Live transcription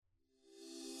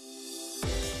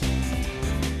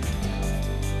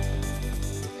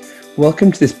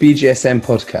Welcome to this BJSM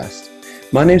podcast.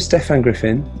 My name is Stefan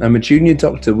Griffin. I'm a junior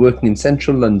doctor working in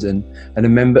central London and a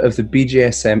member of the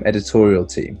BJSM editorial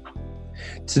team.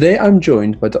 Today I'm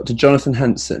joined by Dr. Jonathan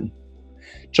Hanson.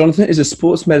 Jonathan is a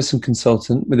sports medicine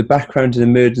consultant with a background in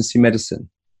emergency medicine.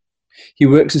 He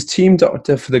works as team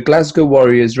doctor for the Glasgow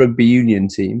Warriors rugby union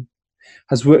team,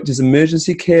 has worked as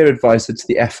emergency care advisor to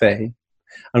the FA,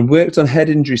 and worked on head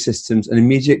injury systems and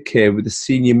immediate care with the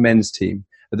senior men's team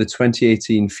at the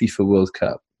 2018 FIFA World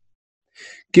Cup.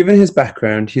 Given his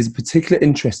background, he has a particular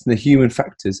interest in the human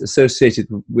factors associated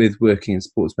with working in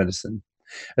sports medicine,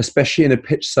 especially in a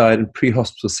pitchside and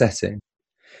pre-hospital setting.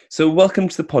 So welcome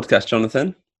to the podcast,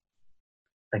 Jonathan.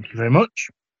 Thank you very much.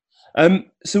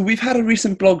 So we've had a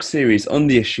recent blog series on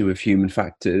the issue of human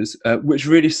factors, which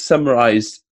really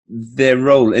summarised their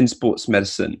role in sports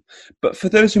medicine. But for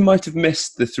those who might have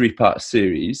missed the three-part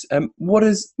series, what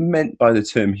is meant by the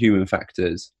term human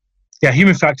factors? Yeah,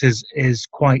 human factors is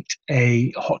quite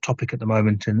a hot topic at the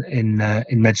moment in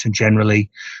medicine generally.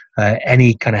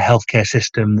 Any kind of healthcare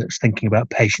system that's thinking about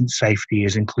patient safety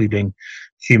is including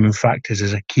human factors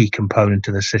as a key component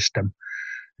of the system.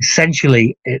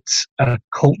 Essentially, it's a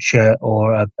culture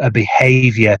or a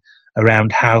behaviour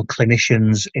around how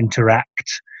clinicians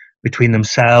interact between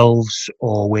themselves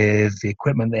or with the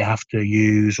equipment they have to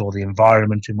use or the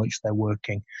environment in which they're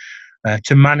working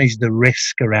to manage the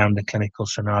risk around the clinical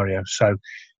scenario. So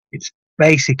it's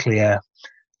basically a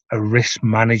risk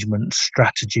management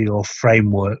strategy or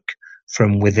framework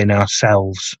from within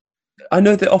ourselves. I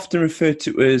know they're often referred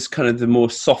to as kind of the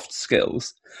more soft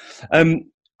skills.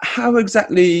 How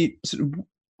exactly,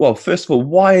 well, first of all,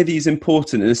 why are these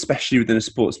important, and especially within a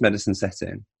sports medicine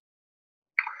setting?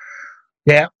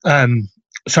 Yeah,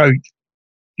 so,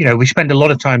 we spend a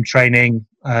lot of time training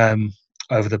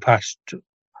over the past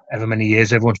ever many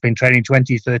years. Everyone's been training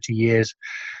 20, 30 years,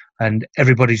 and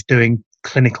everybody's doing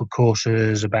clinical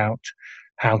courses about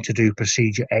how to do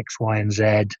procedure X, Y, and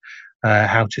Z,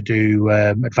 how to do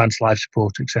advanced life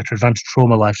support, etc. Advanced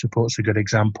trauma life support is a good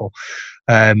example.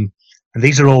 And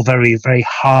these are all very, very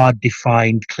hard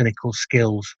defined clinical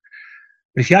skills.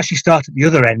 But if you actually start at the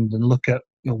other end and look at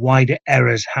why do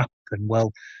errors happen?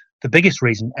 Well, the biggest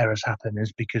reason errors happen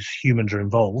is because humans are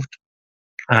involved,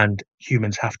 and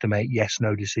humans have to make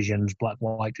yes/no decisions,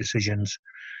 black-white decisions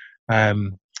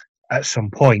at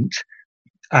some point.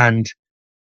 And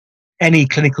any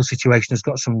clinical situation has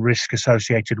got some risk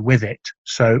associated with it.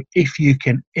 So if you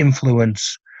can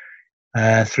influence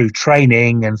through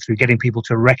training and through getting people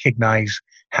to recognise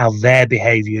how their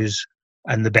behaviours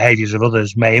and the behaviours of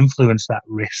others may influence that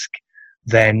risk,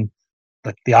 then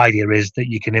the idea is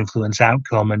that you can influence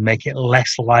outcome and make it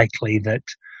less likely that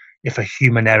if a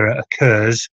human error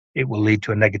occurs, it will lead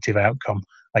to a negative outcome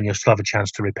and you'll still have a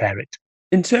chance to repair it.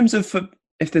 In terms of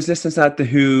if there's listeners out there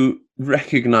who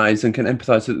recognise and can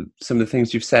empathise with some of the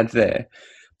things you've said there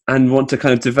and want to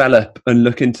kind of develop and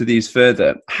look into these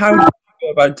further, how do you go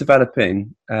about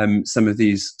developing some of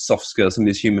these soft skills, some of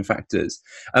these human factors?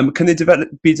 Can they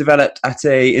be developed at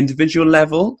a individual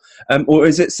level, or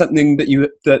is it something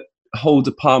that whole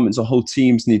departments or whole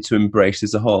teams need to embrace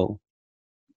as a whole?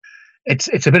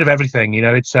 It's a bit of everything,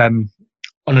 it's on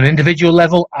an individual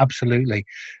level, absolutely.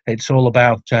 It's all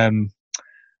about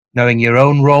knowing your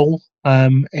own role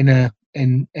in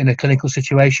a clinical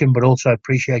situation, but also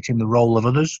appreciating the role of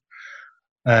others,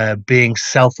 being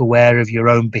self-aware of your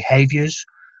own behaviours,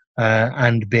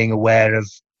 and being aware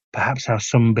of perhaps how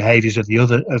some behaviours of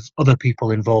other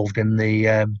people involved in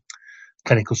the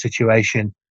clinical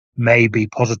situation may be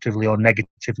positively or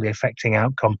negatively affecting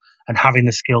outcome, and having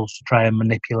the skills to try and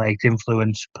manipulate,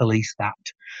 influence, police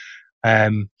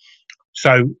that.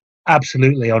 So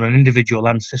absolutely, on an individual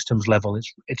and systems level,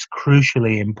 it's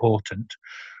crucially important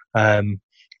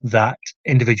that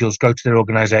individuals go to their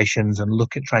organisations and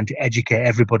look at trying to educate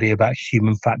everybody about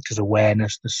human factors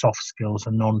awareness, the soft skills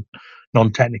and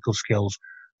non-technical skills,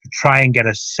 to try and get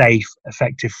a safe,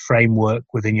 effective framework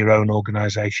within your own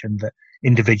organisation that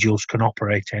individuals can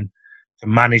operate in to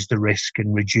manage the risk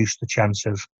and reduce the chance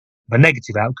of a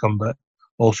negative outcome, but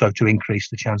also to increase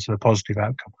the chance of a positive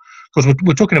outcome. Because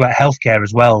we're talking about healthcare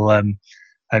as well, and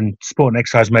sport and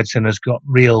exercise medicine has got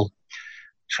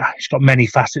it's got many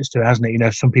facets to it, hasn't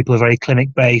it? Some people are very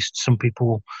clinic-based, some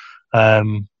people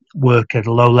work at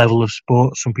a low level of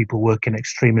sport, some people work in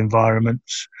extreme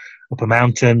environments, up a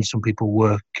mountain, some people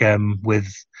work with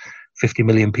 50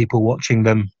 million people watching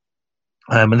them.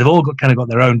 And they've all got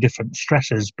their own different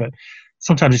stresses, but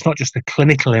sometimes it's not just the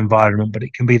clinical environment, but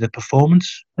it can be the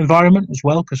performance environment as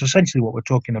well, because essentially what we're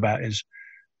talking about is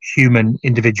human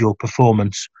individual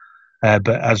performance. But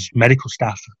as medical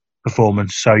staff,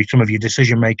 performance. So some of your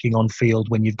decision making on field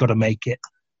when you've got to make it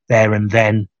there and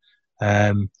then.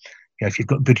 If you've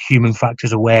got good human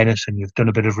factors awareness and you've done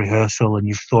a bit of rehearsal and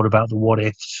you've thought about the what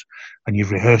ifs and you've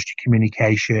rehearsed your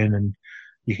communication and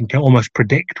you can almost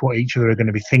predict what each other are going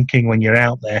to be thinking when you're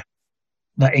out there,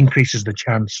 that increases the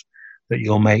chance that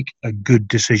you'll make a good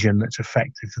decision that's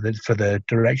effective for the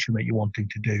direction that you're wanting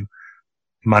to do,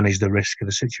 manage the risk of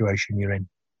the situation you're in.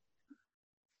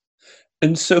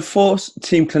 And so for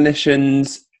team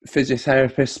clinicians,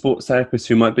 physiotherapists, sports therapists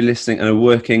who might be listening and are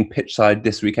working pitch side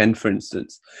this weekend, for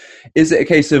instance, is it a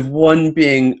case of one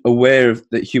being aware of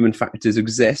that human factors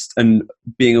exist and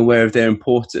being aware of their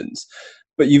importance?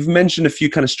 But you've mentioned a few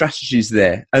kind of strategies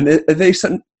there. And are they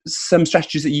some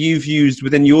strategies that you've used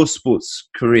within your sports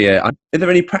career? Are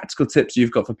there any practical tips you've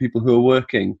got for people who are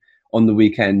working on the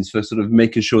weekends for sort of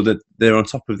making sure that they're on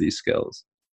top of these skills?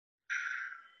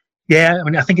 Yeah, I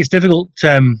mean, I think it's difficult,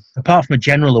 apart from a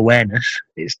general awareness,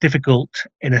 it's difficult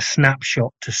in a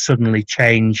snapshot to suddenly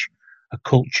change a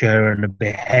culture and a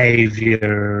behaviour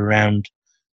around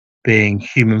being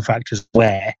human factors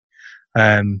aware.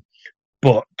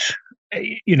 But,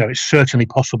 it's certainly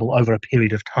possible over a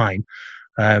period of time.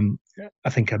 I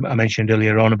think I mentioned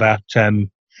earlier on about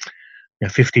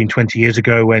 15, 20 years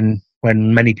ago when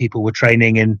many people were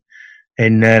training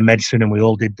in medicine and we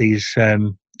all did these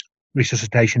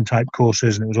resuscitation type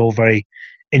courses, and it was all very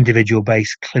individual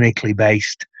based, clinically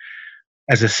based.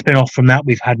 As a spin-off from that,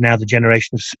 we've had now the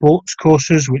generation of sports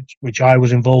courses, which I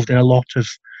was involved in a lot of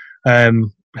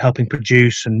helping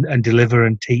produce and deliver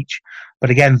and teach. But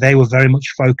again, they were very much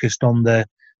focused on the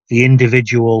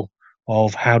individual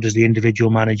of how does the individual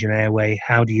manage an airway,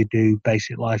 how do you do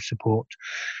basic life support.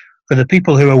 For the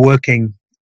people who are working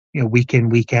week in,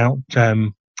 week out,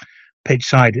 pitch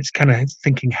side, it's kind of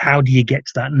thinking, how do you get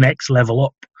to that next level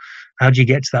up? How do you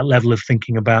get to that level of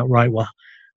thinking about, right, well,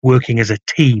 working as a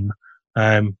team?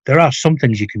 There are some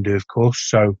things you can do, of course.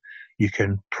 So you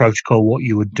can protocol what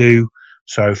you would do.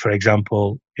 So, for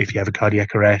example, if you have a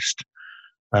cardiac arrest,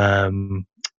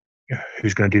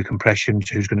 who's going to do compressions,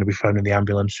 who's going to be phoning the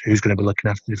ambulance, who's going to be looking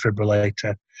after the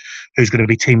defibrillator, who's going to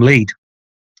be team lead.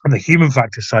 And the human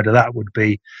factor side of that would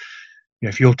be,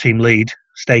 if you're team lead,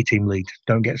 stay team lead.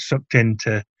 Don't get sucked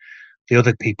into the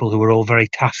other people who are all very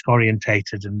task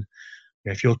orientated. And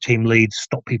if you're team lead,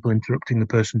 stop people interrupting the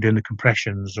person doing the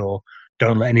compressions, or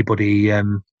don't let anybody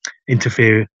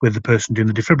interfere with the person doing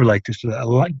the defibrillators. So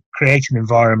that create an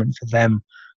environment for them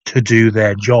to do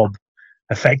their job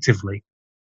effectively.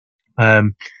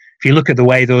 If you look at the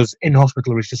way those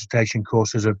in-hospital resuscitation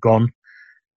courses have gone,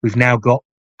 we've now got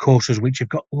courses which have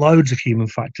got loads of human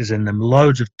factors in them,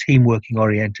 loads of team working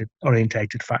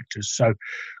orientated factors. So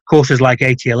courses like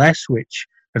ATLS, which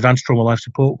Advanced Trauma Life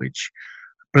Support, which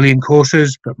brilliant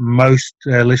courses, but most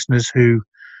listeners who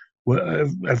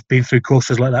have been through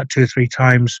courses like that 2 or 3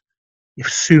 times, you've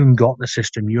soon got the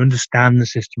system. You understand the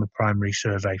system of primary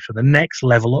survey. So the next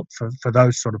level up for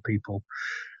those sort of people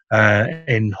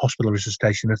in hospital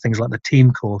resuscitation are things like the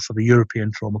team course or the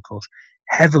European trauma course,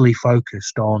 heavily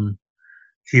focused on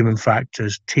human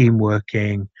factors, team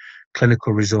working,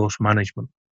 clinical resource management.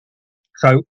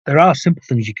 So there are simple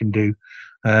things you can do.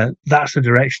 That's the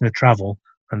direction of travel,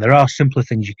 and there are simpler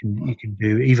things you can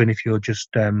do, even if you're just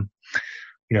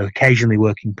occasionally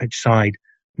working pitch side.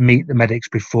 Meet the medics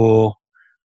before,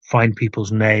 find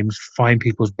people's names, find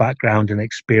people's background and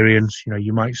experience.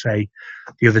 You might say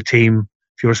the other team,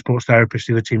 if you're a sports therapist,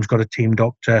 the other team's got a team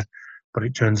doctor, but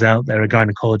it turns out they're a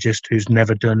gynecologist who's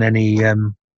never done any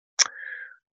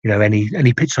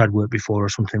pitch side work before or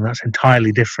something. That's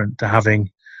entirely different to having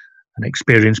an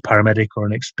experienced paramedic or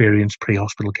an experienced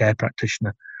pre-hospital care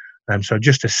practitioner. So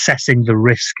just assessing the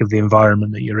risk of the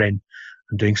environment that you're in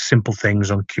and doing simple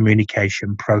things on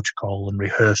communication, protocol and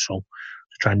rehearsal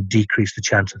to try and decrease the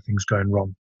chance of things going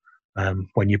wrong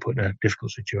when you're put in a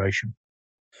difficult situation.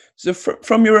 So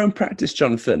from your own practice,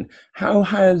 Jonathan, how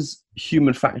has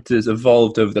human factors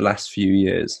evolved over the last few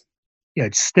years?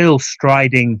 It's still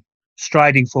striding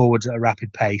forwards at a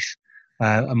rapid pace,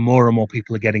 and more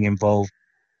people are getting involved.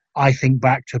 I think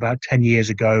back to about 10 years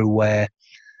ago where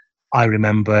I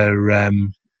remember a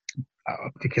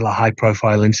particular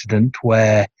high-profile incident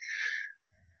where,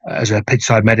 as a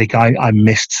pitch-side medic, I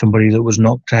missed somebody that was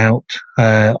knocked out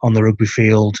on the rugby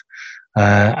field,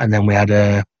 and then we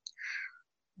had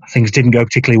things didn't go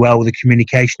particularly well with the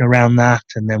communication around that,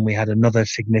 and then we had another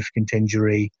significant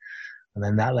injury, and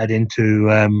then that led into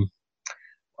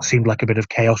what seemed like a bit of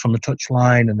chaos on the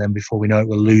touchline, and then before we know it,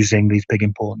 we're losing these big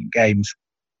important games.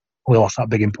 We lost that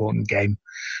big important game,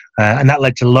 and that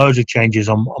led to loads of changes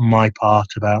on my part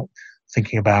about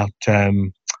thinking about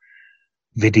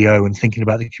video and thinking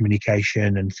about the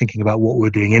communication and thinking about what we're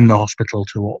doing in the hospital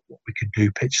to what we could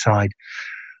do pitch side.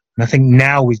 And I think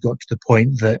now we've got to the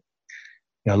point that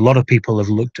a lot of people have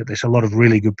looked at this. A lot of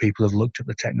really good people have looked at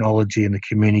the technology and the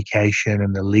communication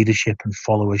and the leadership and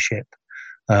followership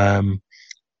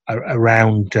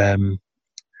around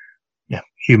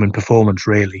human performance,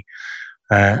 really.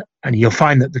 And you'll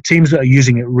find that the teams that are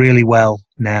using it really well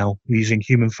now, using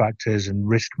human factors and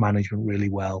risk management really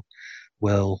well,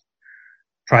 will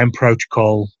try and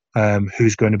protocol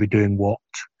who's going to be doing what.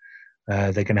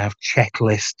 They're going to have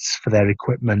checklists for their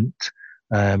equipment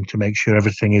to make sure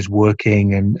everything is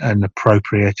working and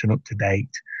appropriate and up to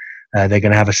date. They're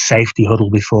going to have a safety huddle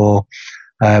before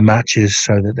matches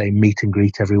so that they meet and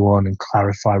greet everyone and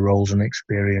clarify roles and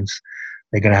experience.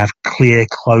 They're going to have clear,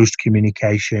 closed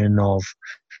communication of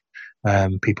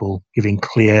people giving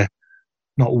clear,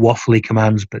 not waffly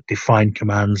commands, but defined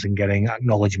commands and getting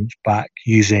acknowledgements back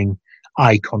using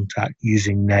eye contact,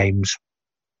 using names,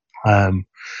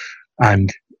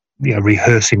 and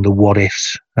rehearsing the what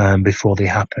ifs before they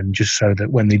happen, just so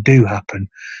that when they do happen,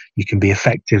 you can be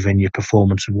effective in your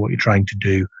performance and what you're trying to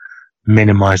do,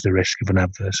 minimize the risk of an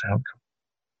adverse outcome.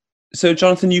 So,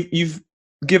 Jonathan, you've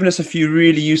given us a few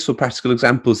really useful practical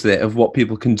examples there of what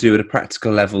people can do at a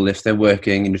practical level if they're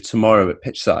working tomorrow at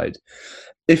pitch side.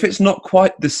 If it's not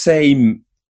quite the same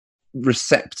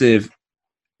receptive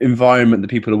environment that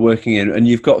people are working in, and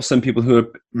you've got some people who are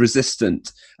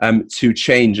resistant to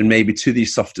change and maybe to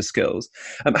these softer skills,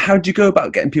 how do you go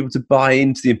about getting people to buy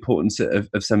into the importance of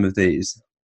some of these?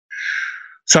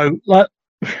 So,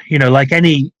 like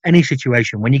any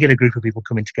situation, when you get a group of people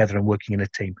coming together and working in a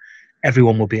team,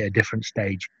 everyone will be at a different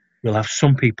stage. You'll have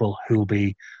some people who will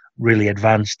be really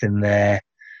advanced in their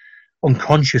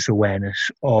unconscious awareness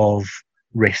of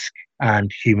risk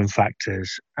and human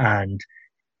factors, and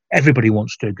everybody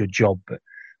wants to do a good job, but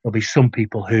there'll be some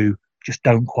people who just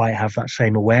don't quite have that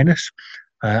same awareness.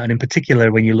 And in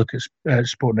particular, when you look at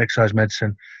sport and exercise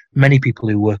medicine, many people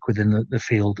who work within the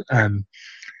field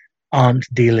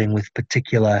aren't dealing with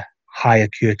particular high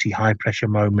acuity, high pressure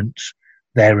moments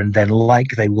there and then like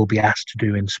they will be asked to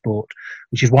do in sport,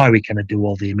 which is why we kind of do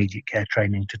all the immediate care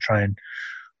training to try and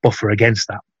buffer against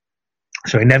that.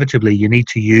 So inevitably, you need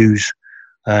to use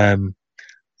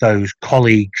those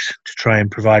colleagues to try and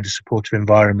provide a supportive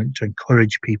environment to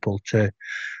encourage people to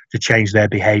change their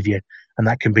behaviour. And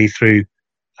that can be through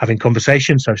having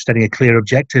conversations, so setting a clear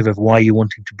objective of why you're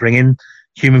wanting to bring in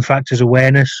human factors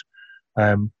awareness,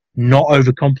 not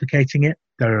overcomplicating it.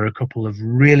 There are a couple of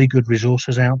really good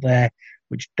resources out there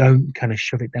which don't kind of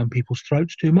shove it down people's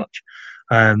throats too much.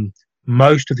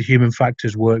 Most of the human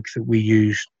factors work that we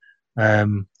use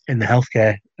in the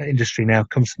healthcare industry now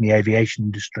comes from the aviation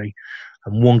industry.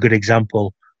 And one good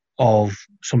example of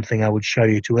something I would show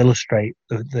you to illustrate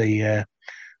the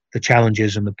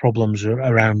challenges and the problems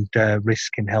around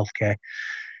risk in healthcare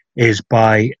is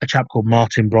by a chap called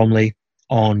Martin Bromley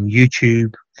on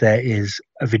YouTube. There is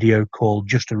a video called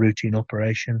Just a Routine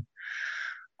Operation.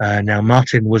 Now,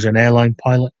 Martin was an airline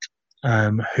pilot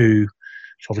who,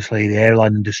 so obviously the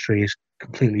airline industry is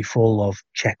completely full of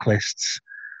checklists,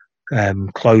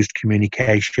 closed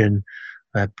communication.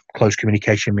 Closed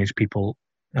communication means people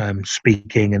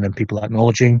speaking and then people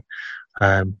acknowledging,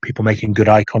 people making good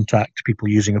eye contact, people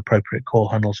using appropriate call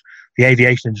handles. The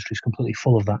aviation industry is completely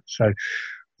full of that. So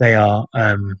they are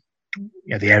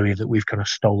the area that we've kind of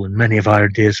stolen many of our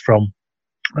ideas from.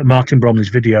 Martin Bromley's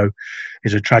video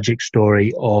is a tragic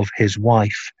story of his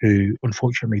wife who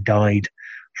unfortunately died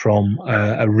from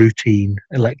a routine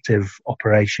elective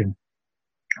operation.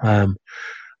 And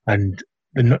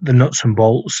the nuts and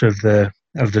bolts of the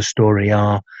story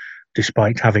are,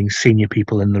 despite having senior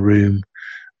people in the room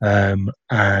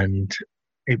and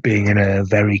it being in a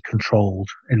very controlled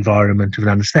environment of an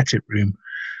anaesthetic room,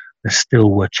 there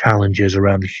still were challenges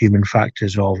around the human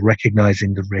factors of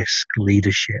recognising the risk,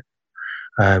 leadership,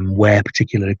 where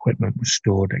particular equipment was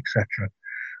stored, etc.,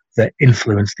 that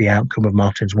influenced the outcome of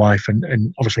Martin's wife.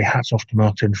 And obviously hats off to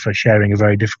Martin for sharing a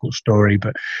very difficult story,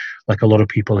 but like a lot of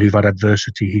people who've had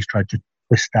adversity, he's tried to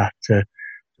twist that to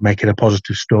make it a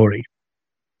positive story.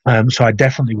 So I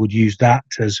definitely would use that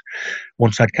as,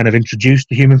 once I'd kind of introduced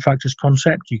the human factors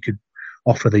concept, you could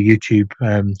offer the YouTube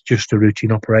Just a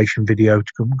Routine Operation video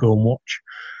to go and watch.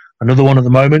 Another one at the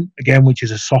moment, again, which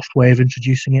is a soft way of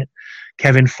introducing it,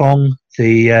 Kevin Fong,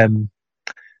 the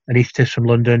anaesthetist from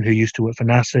London who used to work for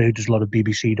NASA, who does a lot of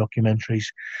BBC documentaries.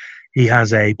 He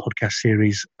has a podcast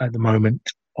series at the moment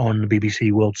on the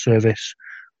BBC World Service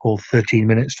called 13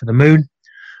 Minutes to the Moon.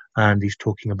 And he's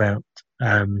talking about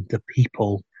the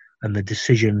people and the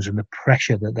decisions and the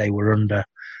pressure that they were under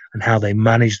and how they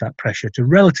manage that pressure to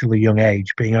relatively young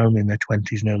age, being only in their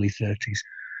 20s and early 30s,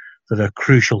 that are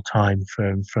crucial time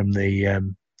from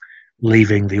the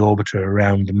leaving the orbiter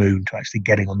around the moon to actually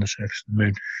getting on the surface of the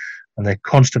moon. And they're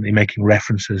constantly making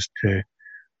references to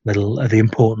the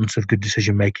importance of good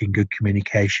decision making, good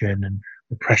communication, and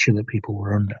the pressure that people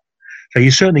were under. So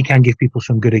you certainly can give people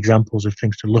some good examples of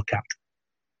things to look at.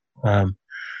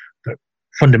 But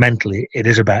fundamentally, it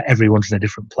is about everyone's in a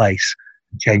different place.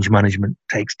 Change management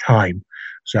takes time.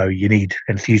 So you need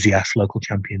enthusiasts, local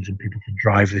champions, and people to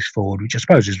drive this forward, which I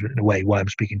suppose is in a way why I'm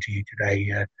speaking to you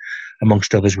today.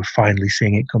 Amongst others, we're finally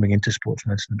seeing it coming into sports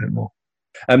medicine a bit more.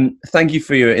 Thank you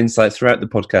for your insight throughout the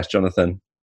podcast, Jonathan.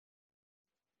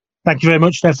 Thank you very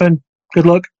much, Stefan. Good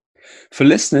luck. For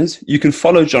listeners, you can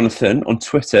follow Jonathan on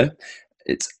Twitter.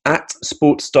 It's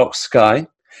 @SportsDocSky,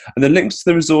 and the links to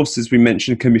the resources we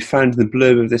mentioned can be found in the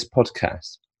blurb of this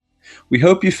podcast. We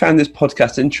hope you found this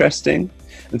podcast interesting,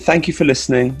 and thank you for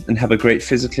listening, and have a great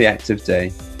physically active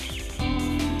day.